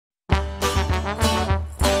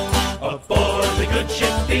good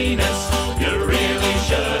ship Venus. You really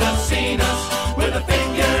should have seen us with a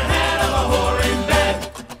figurehead of a whore in bed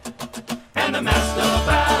and the mast of a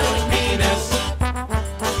phallic penis.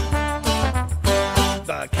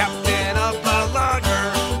 The captain of the lugger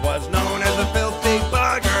was known as a filthy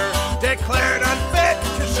bugger, declared unfit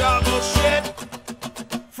to shovel shit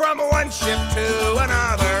from one ship to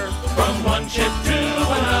another. From one ship to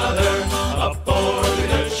another, aboard the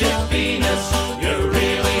good ship Venus. You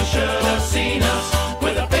really should have seen us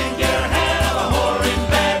with a figurehead of a whore in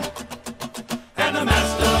bed and the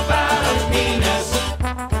mast of a phallic penis.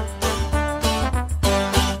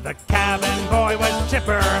 The cabin boy was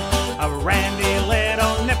chipper, a randy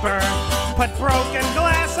little nipper, put broken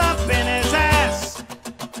glass up in his ass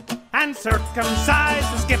and circumcised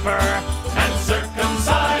the skipper. And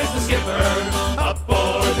circumcised the skipper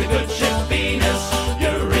aboard the good ship Venus. You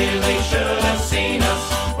really should have seen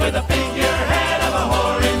us with a figurehead of a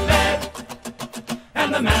whore in bed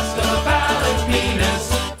and the mast of a phallic penis.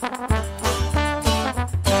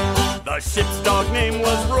 The ship's dog name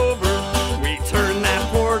was Rover. We turned that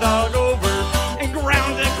poor dog over and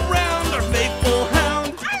ground our faithful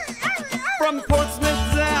hound from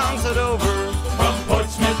Portsmouth down to Dover. From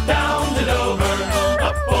Portsmouth down to Dover,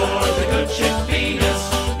 aboard the good ship Venus.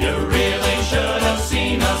 You really should have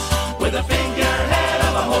seen us with a figurehead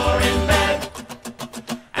of a whore in bed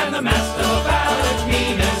and the mast of a phallic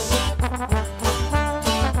penis.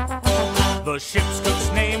 The ship's cook's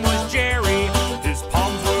name was Jerry. His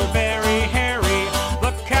palms were very hairy.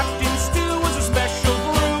 The captain's stew was a special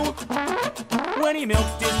brew when he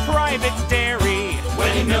milked his private dairy.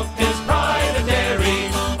 When he milked his private dairy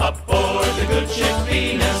aboard the good ship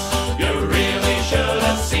Venus. You really should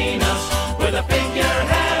have seen us with a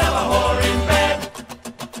figurehead of a whore in bed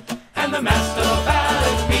and the mast of a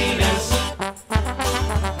phallic penis.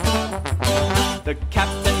 The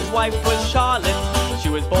captain's wife was Charlotte. She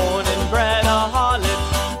was born and bred a harlot.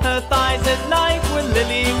 Her thighs at night were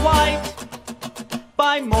lily white.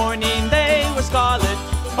 By morning they were scarlet.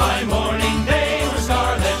 By morning they were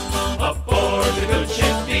scarlet aboard the good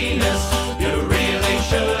ship Venus. You really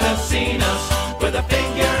should have seen us with a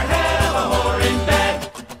figurehead of a whore in bed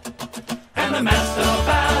and the mast of a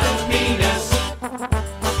phallic penis.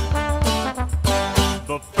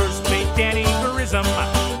 The first mate, Danny Grissom,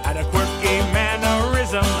 had a quirky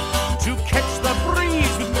mannerism to catch the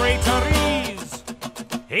breeze with great ease.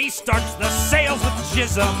 He starts the sails with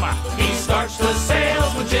jism. He starts the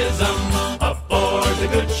sails with jism aboard the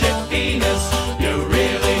good ship Venus. You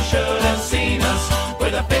really should have seen us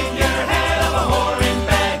with a figurehead of a whore in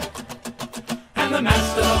bed and the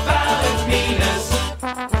mast of a phallic penis.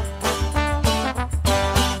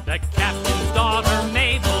 The captain's daughter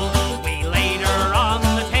Mabel, we laid her on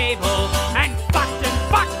the table and fucked and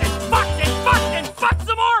fucked and fucked and fucked and fucked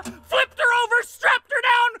some more, flipped her over, strapped her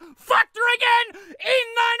down, fucked her again, in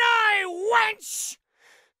the night, wench!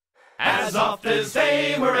 As oft as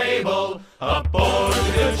they were able aboard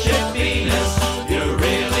the good ship Venus. You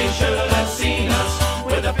really should have seen us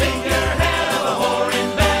with a figurehead of a whore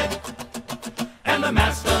in bed and the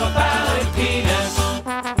mast of a phallic penis.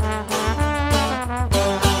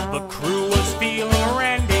 The crew was feeling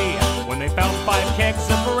randy when they found 5 kegs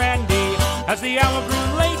of brandy. As the hour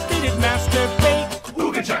grew late, they did masturbate,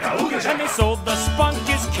 Ooga chaka, ooga and they chaka. sold the spunk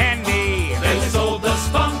as candy. They sold the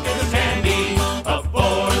spunk as candy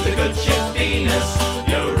aboard the good ship Venus.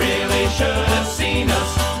 You really should have seen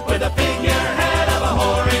us with a figurehead of a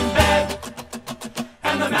whore in bed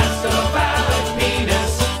and the mast of a phallic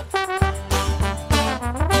penis.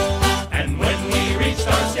 And when we reached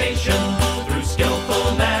our station, through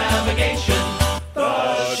skillful navigation,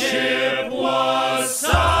 the ship was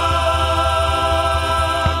sunk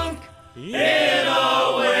in a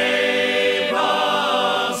wave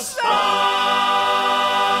of spunk.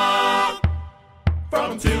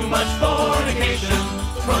 From too much fornication,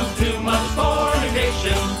 from too much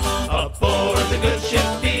fornication, aboard the good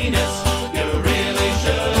ship